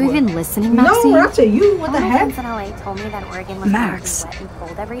 Ew. Are you even listening, Maxine? No, not to you. What the heck? in LA told me that Oregon was Max. wet and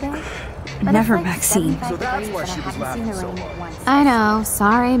cold every day. Never Maxine. So that's why she was laughing so long. I know.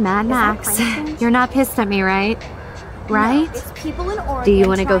 Sorry, Mad Max. You're not pissed at me, right? Right? No, it's people in Oregon. Do you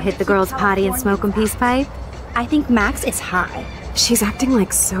want to go hit the girls' potty and smoke a peace pipe? I think Max is high. She's acting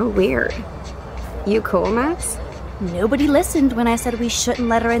like so weird. You cool, Max? Nobody listened when I said we shouldn't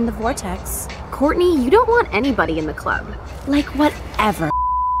let her in the vortex. Courtney, you don't want anybody in the club. Like, whatever.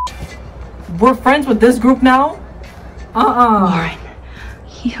 We're friends with this group now? Lauren,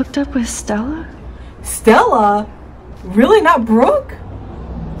 he hooked up with Stella? Stella? Really? Not Brooke?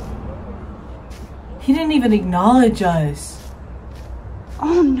 He didn't even acknowledge us.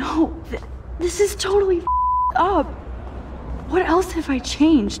 Oh no, this is totally up. What else have I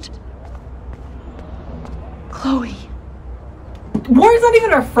changed? Chloe. Warren's not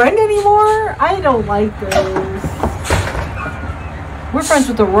even our friend anymore? I don't like this. We're friends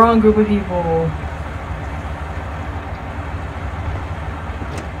with the wrong group of people.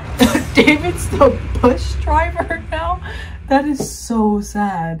 David's the push driver now? That is so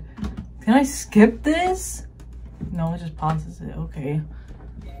sad. Can I skip this? No, it just pauses it. Okay.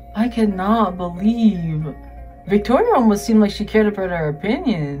 I cannot believe. Victoria almost seemed like she cared about our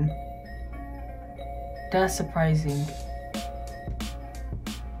opinion. That's surprising.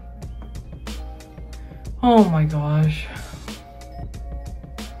 Oh my gosh.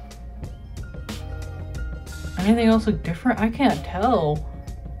 Anything else look different? I can't tell.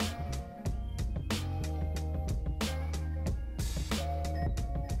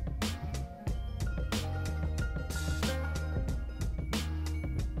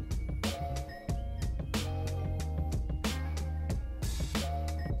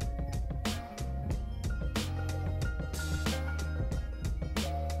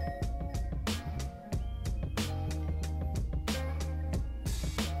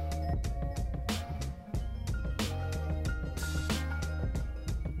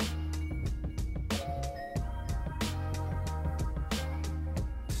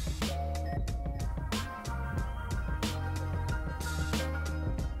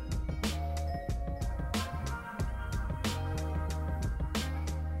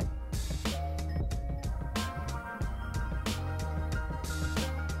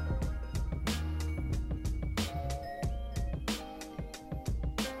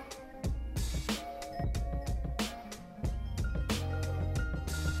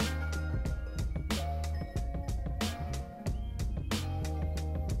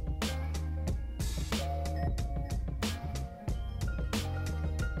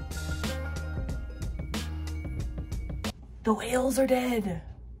 The whales are dead.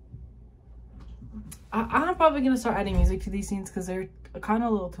 I'm probably gonna start adding music to these scenes because they're kind of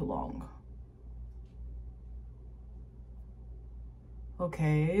a little too long.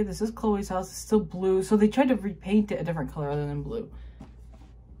 Okay, this is Chloe's house. It's still blue, so they tried to repaint it a different color other than blue.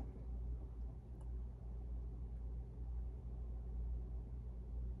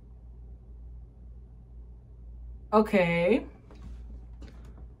 Okay.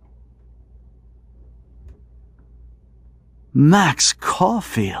 Max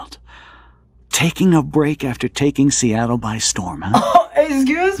Caulfield. Taking a break after taking Seattle by storm, huh? Oh,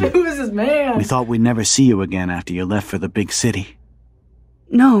 excuse me, who is this man? We thought we'd never see you again after you left for the big city.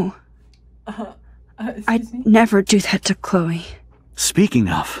 No. I'd never do that to Chloe. Speaking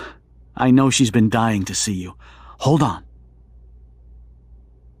of, I know she's been dying to see you. Hold on.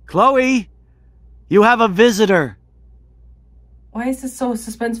 Chloe! You have a visitor! Why is this so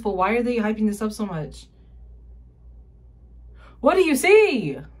suspenseful? Why are they hyping this up so much? What do you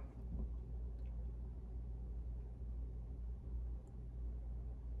see?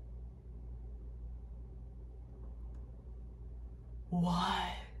 What?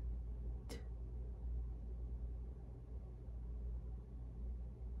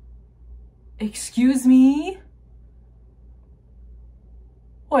 Excuse me?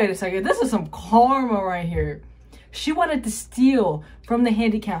 Wait a second. This is some karma right here. She wanted to steal from the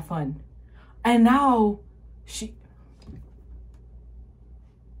handicap fund. And now she...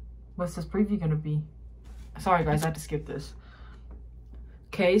 What's this preview gonna be? Sorry guys, I had to skip this.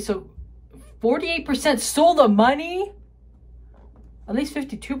 Okay, so 48% stole the money? At least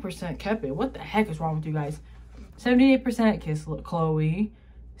 52% kept it. What the heck is wrong with you guys? 78% kissed Chloe.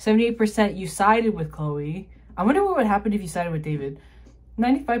 78% you sided with Chloe. I wonder what would happen if you sided with David.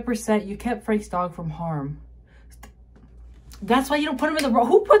 95% you kept Frank's dog from harm. That's why you don't put him in the road.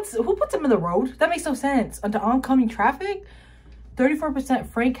 Who puts him in the road? That makes no sense. Under oncoming traffic? 34%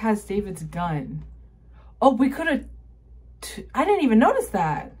 Frank has David's gun. Oh, we could have... I didn't even notice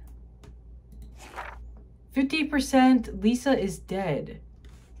that. 50% Lisa is dead.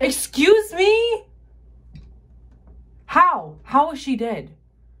 Excuse me? How? How is she dead?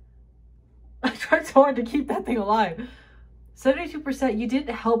 I tried so hard to keep that thing alive. 72% you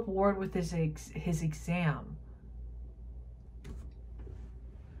didn't help Ward with his exam.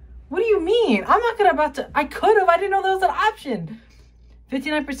 What do you mean? I'm not gonna about to. I could have. I didn't know there was an option.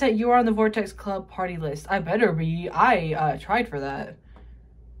 59% you are on the Vortex Club party list. I better be. I tried for that.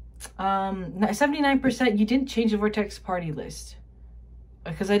 79% you didn't change the Vortex party list.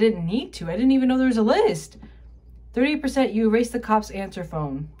 Because I didn't need to. I didn't even know there was a list. 38% you erased the cop's answer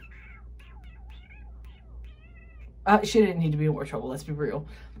phone. She didn't need to be in more trouble, let's be real.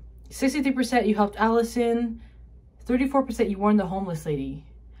 63% you helped Allison. 34% you warned the homeless lady.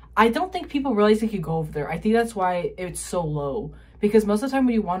 I don't think people realize they could go over there. I think that's why it's so low. Because most of the time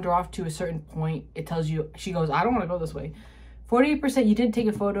when you wander off to a certain point, it tells you, she goes, I don't want to go this way. 48% you didn't take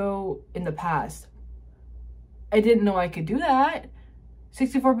a photo in the past. I didn't know I could do that.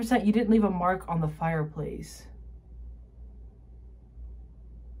 64% you didn't leave a mark on the fireplace.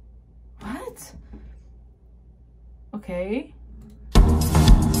 What? Okay.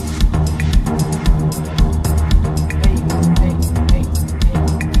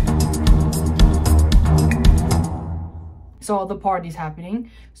 So all the parties happening.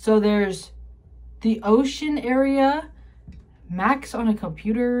 So there's the ocean area, Max on a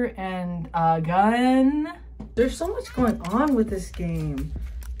computer, and a gun. There's so much going on with this game.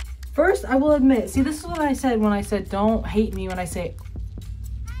 First, I will admit, see, this is what I said when I said don't hate me when I say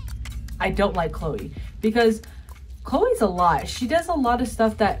I don't like Chloe. Because Chloe's a lot. She does a lot of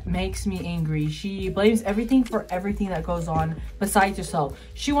stuff that makes me angry. She blames everything for everything that goes on besides herself.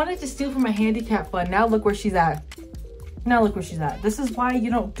 She wanted to steal from a handicap fund. Now look where she's at. Now look where she's at. This is why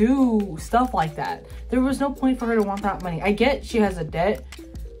you don't do stuff like that. There was no point for her to want that money. I get she has a debt,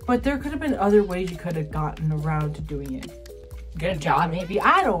 but there could have been other ways you could have gotten around to doing it. Get a job, maybe.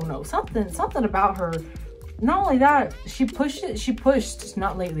 I don't know. Something about her. Not only that, she pushed,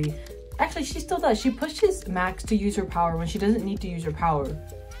 not lately. Actually, she still does. She pushes Max to use her power when she doesn't need to use her power.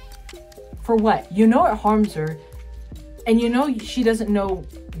 For what? You know it harms her. And you know she doesn't know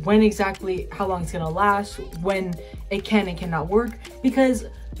when exactly, how long it's gonna last, when it can and cannot work. Because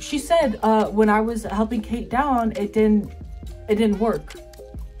she said when I was helping Kate down, it didn't work.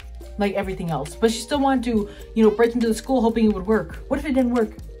 Like everything else. But she still wanted to, you know, break into the school hoping it would work. What if it didn't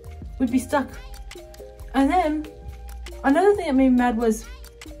work? We'd be stuck. And then, another thing that made me mad was,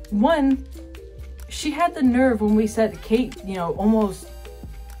 one, she had the nerve when we said Kate, you know, almost,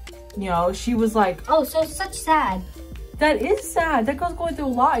 you know, she was like, oh, so such sad. That is sad. That girl's going through a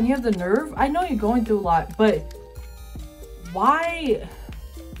lot and you have the nerve. I know you're going through a lot, but why?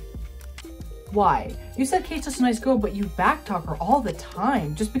 Why? You said Kate's just a nice girl, but you backtalk her all the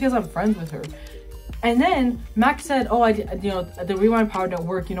time just because I'm friends with her. And then Max said, oh, you know, the rewind power didn't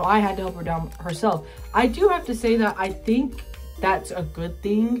work. You know, I had to help her down herself. I do have to say that I think that's a good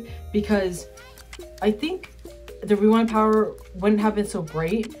thing because I think the rewind power wouldn't have been so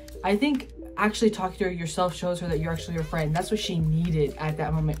great. I think actually talking to her yourself shows her that you're actually her friend. That's what she needed at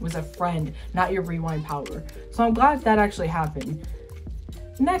that moment, was a friend, not your rewind power. So I'm glad that actually happened.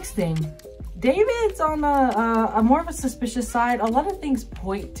 Next thing, David's on a more of a suspicious side. A lot of things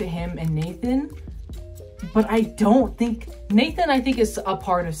point to him and Nathan, but I don't think Nathan, I think, is a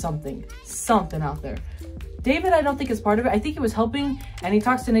part of something out there. David, I don't think is part of it. I think he was helping, and he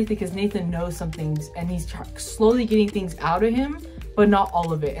talks to Nathan because Nathan knows some things and he's slowly getting things out of him, but not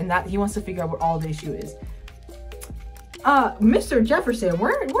all of it, and that he wants to figure out what all the issue is. Mr. Jefferson,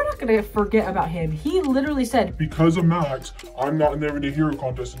 we're not gonna forget about him. He literally said, because of Max, I'm not in the Everyday Hero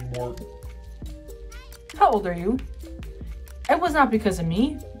contest anymore. How old are you? It was not because of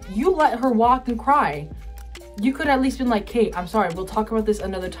me. You let her walk and cry. You could at least been like, Kate, I'm sorry, we'll talk about this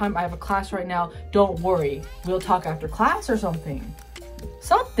another time. I have a class right now. Don't worry. We'll talk after class or something.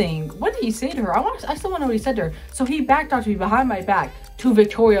 Something. What did he say to her? I still want to know what he said to her. So he backtalked me behind my back to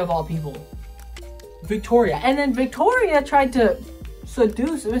Victoria of all people. Victoria. And then Victoria tried to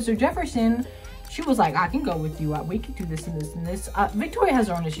seduce Mr. Jefferson. She was like, I can go with you. We can do this and this and this. Victoria has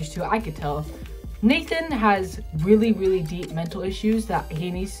her own issues too. I could tell. Nathan has really, really deep mental issues that he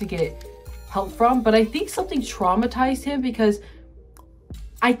needs to get help from. But I think something traumatized him because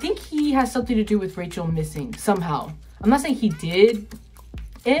I think he has something to do with Rachel missing somehow. I'm not saying he did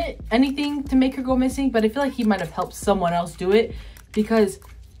anything to make her go missing, but I feel like he might have helped someone else do it because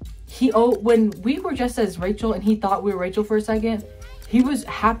when we were just as Rachel and he thought we were Rachel for a second, he was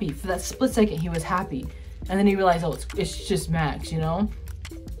happy. For that split second, he was happy. And then he realized, oh, it's just Max, you know?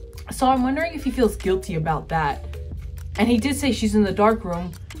 So I'm wondering if he feels guilty about that. And he did say she's in the dark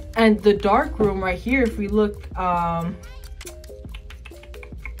room. And the dark room right here, if we look,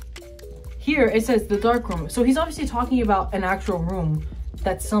 here it says the dark room. So he's obviously talking about an actual room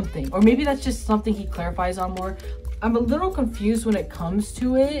that's something. Or maybe that's just something he clarifies on more. I'm a little confused when it comes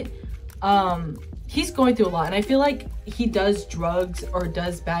to it. he's going through a lot, and I feel like he does drugs or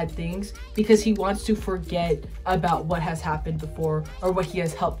does bad things because he wants to forget about what has happened before or what he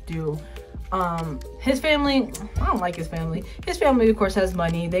has helped do. His family, I don't like his family. His family, of course, has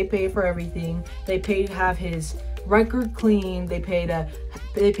money. They pay for everything. They pay to have his record clean. They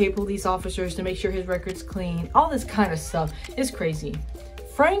pay police officers to make sure his record's clean. All this kind of stuff is crazy.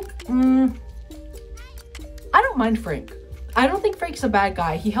 Frank, I don't mind Frank. I don't think Frank's a bad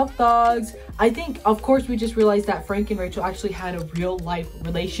guy. He helped dogs. I think, of course, we just realized that Frank and Rachel actually had a real life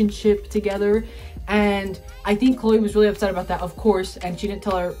relationship together. And I think Chloe was really upset about that, of course. And she didn't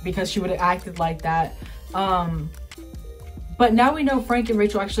tell her because she would have acted like that. But now we know Frank and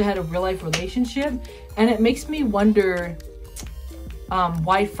Rachel actually had a real life relationship. And it makes me wonder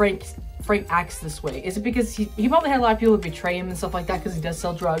why Frank acts this way. Is it because he probably had a lot of people betray him and stuff like that because he does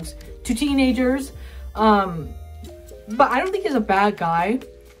sell drugs to teenagers? But I don't think he's a bad guy.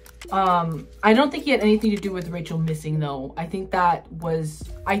 I don't think he had anything to do with Rachel missing though. I think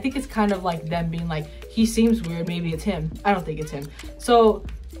it's kind of like them being like, he seems weird, maybe it's him. I don't think it's him. So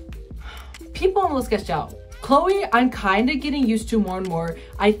people on the sketched out. Chloe, I'm kind of getting used to more and more.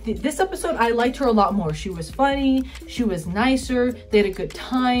 This episode, I liked her a lot more. She was funny. She was nicer. They had a good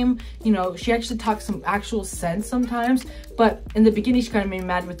time. You know, she actually talked some actual sense sometimes. But in the beginning, she kind of made me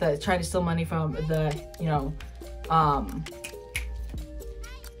mad with the trying to steal money from the, you know,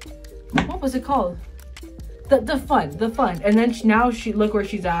 what was it called? The fun. And then now look where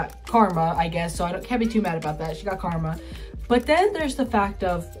she's at. Karma, I guess. So can't be too mad about that. She got karma. But then there's the fact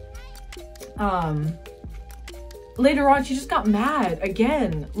of, later on, she just got mad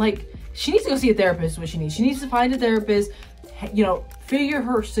again. Like, she needs to go see a therapist, what she needs. She needs to find a therapist, you know, figure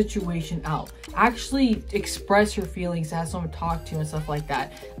her situation out. Actually express her feelings, have someone to talk to and stuff like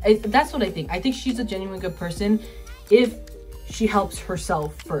that. That's what I think. I think she's a genuine good person if she helps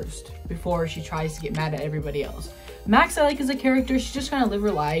herself first before she tries to get mad at everybody else. Max, I like as a character. She's just trying to live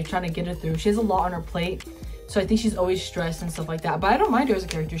her life, trying to get her through. She has a lot on her plate. So I think she's always stressed and stuff like that. But I don't mind her as a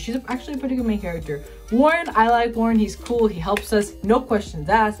character. She's actually a pretty good main character. Warren, I like Warren. He's cool. He helps us. No questions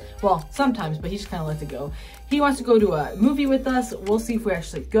asked. Well, sometimes, but he just kind of lets it go. He wants to go to a movie with us. We'll see if we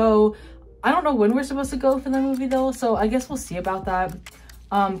actually go. I don't know when we're supposed to go for the movie though. So I guess we'll see about that.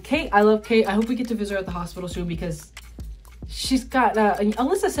 Kate, I love Kate. I hope we get to visit her at the hospital soon because she's got,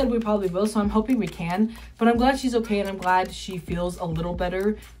 Alyssa said we probably will, so I'm hoping we can. But I'm glad she's okay and I'm glad she feels a little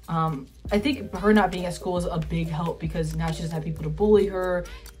better. I think her not being at school is a big help because now she doesn't have people to bully her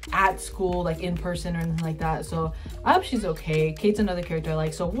at school, like in person or anything like that. So I hope she's okay. Kate's another character I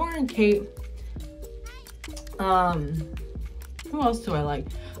like. So Warren, Kate. Who else do I like?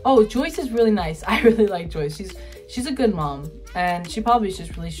 Oh, Joyce is really nice. I really like Joyce. She's a good mom. And she probably is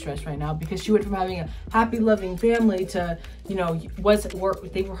just really stressed right now because she went from having a happy, loving family to, you know,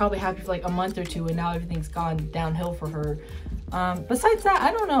 they were probably happy for like a month or two and now everything's gone downhill for her. Besides that,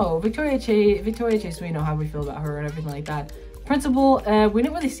 I don't know. Victoria Chase, we know how we feel about her and everything like that. Principal, we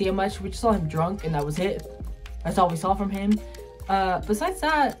didn't really see him much. We just saw him drunk and that was it. That's all we saw from him. Besides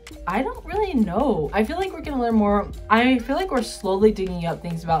that, I don't really know. I feel like we're gonna learn more. I feel like we're slowly digging up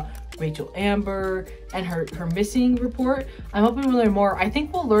things about Rachel Amber and her missing report. I'm hoping we'll learn more. I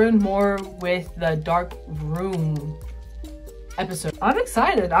think we'll learn more with the dark room episode. I'm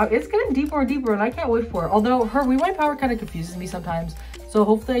excited. It's getting deeper and deeper and I can't wait for it. Although her rewind power kind of confuses me sometimes. So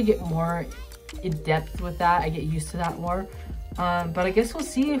hopefully I get more in depth with that. I get used to that more. But I guess we'll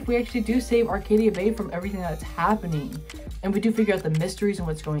see if we actually do save Arcadia Bay from everything that's happening. And we do figure out the mysteries and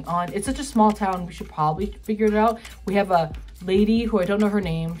what's going on. It's such a small town. We should probably figure it out. We have a lady who I don't know her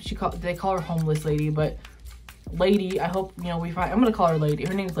name. They call her homeless lady, but lady, I hope, you know, we find, I'm gonna call her Lady.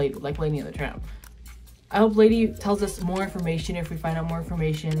 Her name's Lady, like Lady in the Tramp. I hope Lady tells us more information if we find out more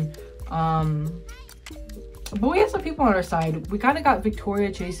information. But we have some people on our side. We kind of got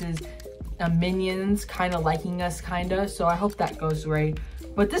Victoria Chase's minions kind of liking us, so I hope that goes right.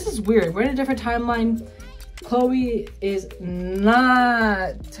 But this is weird. We're in a different timeline. Chloe is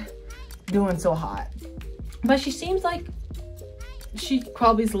not doing so hot, but she seems like she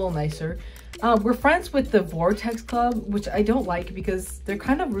probably is a little nicer. We're friends with the Vortex Club, which I don't like because they're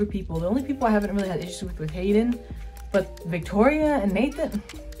kind of rude people. The only people I haven't really had issues with Hayden, but Victoria and Nathan,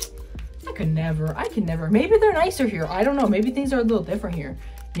 I can never. Maybe they're nicer here. I don't know. Maybe things are a little different here.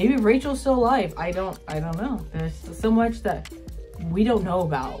 Maybe Rachel's still alive. I don't know. There's so much that we don't know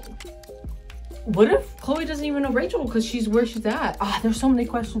about. What if Chloe doesn't even know Rachel because she's where she's at? There's so many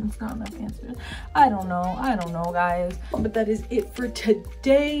questions, not enough answers. I don't know, guys. But that is it for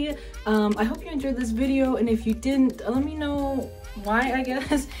today. I hope you enjoyed this video, and if you didn't, let me know why, I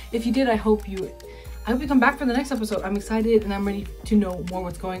guess. If you did, I hope you I hope you come back for the next episode. I'm excited and I'm ready to know more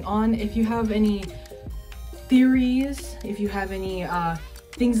what's going on. If you have any theories, if you have any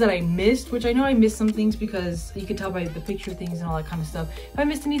things that I missed, which I know I missed some things because you can tell by the picture things and all that kind of stuff. If I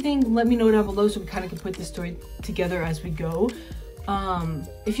missed anything, let me know down below so we kind of can put this story together as we go.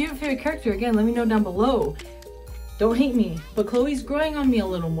 If you have a favorite character, again, let me know down below. Don't hate me, but Chloe's growing on me a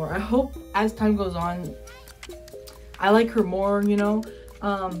little more. I hope as time goes on, I like her more, you know.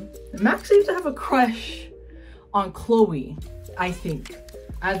 Max seems to have a crush on Chloe, I think,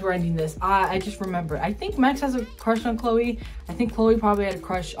 as we're ending this. I just remember. I think Max has a crush on Chloe. I think Chloe probably had a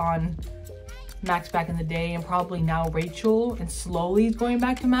crush on Max back in the day, and probably now Rachel, and slowly is going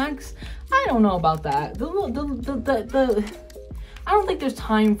back to Max. I don't know about that. I don't think there's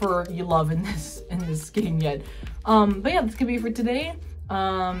time for you love in this game yet. But yeah, that's gonna be it for today.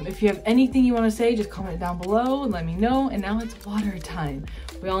 If you have anything you want to say, just comment it down below and let me know. And now it's water time.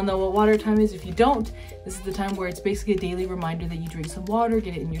 We all know what water time is. If you don't, this is the time where it's basically a daily reminder that you drink some water,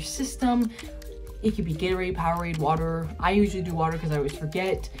 get it in your system. It could be Gatorade, Powerade, water. I usually do water because I always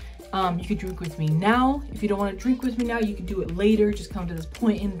forget. You could drink with me now. If you don't want to drink with me now, you can do it later. Just come to this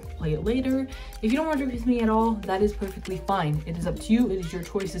point and play it later. If you don't want to drink with me at all, that is perfectly fine. It is up to you. It is your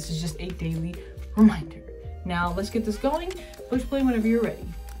choice. This is just a daily reminder. Now let's get this going. Push play whenever you're ready.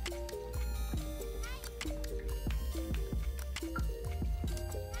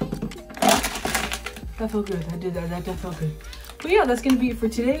 That felt good. I did that. That felt good. But yeah, that's gonna be it for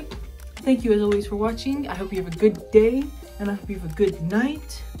today. Thank you as always for watching. I hope you have a good day and I hope you have a good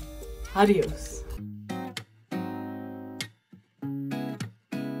night. Adios.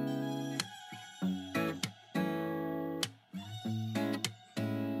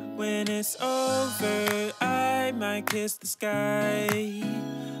 When it's over, I might kiss the sky.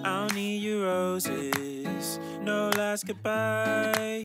 I don't need your roses, no last goodbye.